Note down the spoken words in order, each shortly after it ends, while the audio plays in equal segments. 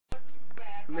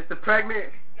Mr. Pregnant,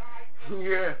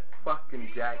 you're a fucking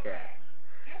jackass.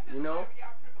 You know?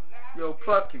 Yo,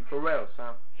 pluck you, for real,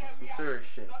 son. Some serious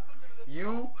shit.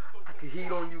 I could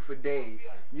heat on you for days.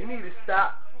 You need to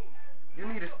stop. You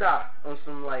need to stop on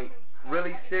some, like,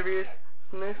 really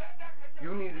seriousness.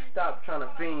 You need to stop trying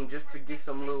to feign just to get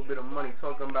some little bit of money.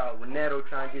 Talking about Renetto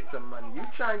trying to get some money. You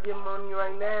trying to get money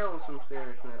right now on some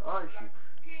seriousness, aren't you?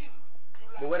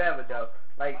 But whatever, though.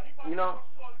 Like, you know,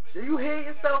 do you hear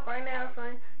yourself right now,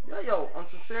 son? Yo, on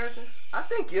some seriousness, I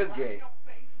think you're gay.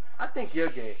 I think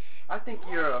you're gay. I think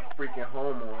you're a freaking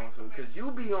homo or something, because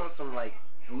you be on some, like,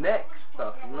 neck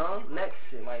stuff, you know? Neck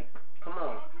shit, like, come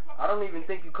on. I don't even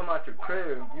think you come out your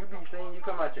crib. You be saying you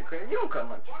come out your crib. You don't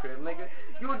come out your crib, nigga.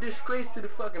 You a disgrace to the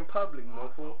fucking public,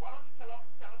 mofo.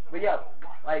 But yeah,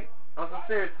 like, on some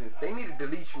seriousness, they need to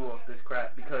delete you off this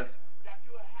crap, because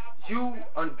you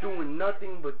are doing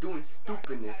nothing but doing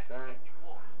stupidness, son.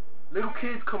 Little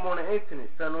kids come on the internet,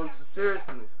 son, on some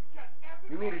seriousness.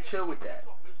 You need to chill with that.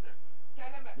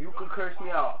 You can curse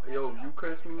me out. Yo, you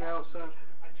curse me out, son.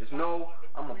 Just know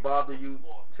I'ma bother you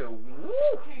till woo.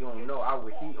 You don't know I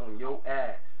would heat on your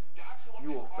ass.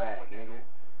 You a fag, nigga.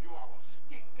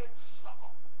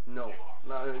 No,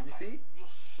 you see?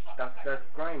 That's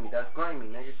grimy. That's grimy,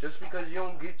 nigga. Just because you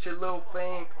don't get your little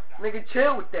fame, nigga,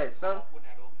 chill with that, son.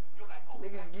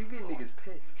 Niggas, you get niggas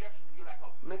pissed.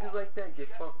 Niggas like that get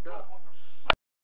fucked up.